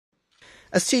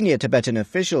A senior Tibetan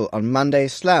official on Monday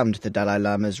slammed the Dalai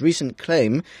Lama's recent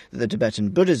claim that the Tibetan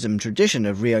Buddhism tradition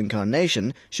of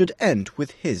reincarnation should end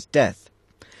with his death.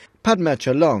 Padma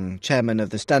Choling, chairman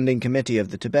of the Standing Committee of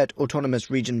the Tibet Autonomous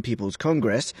Region People's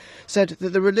Congress, said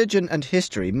that the religion and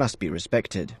history must be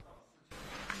respected.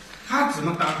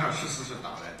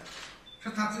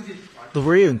 The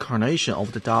reincarnation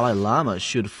of the Dalai Lama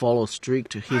should follow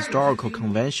strict historical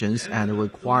conventions and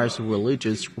requires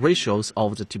religious rituals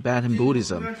of the Tibetan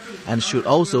Buddhism, and should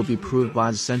also be proved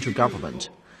by the central government.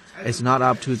 It's not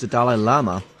up to the Dalai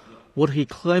Lama. What he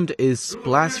claimed is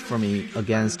blasphemy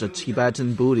against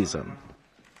Tibetan Buddhism.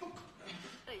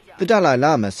 The Dalai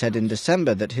Lama said in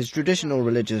December that his traditional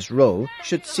religious role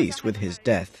should cease with his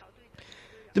death.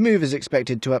 The move is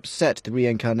expected to upset the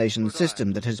reincarnation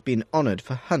system that has been honoured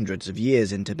for hundreds of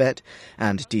years in Tibet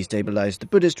and destabilise the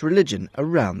Buddhist religion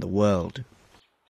around the world.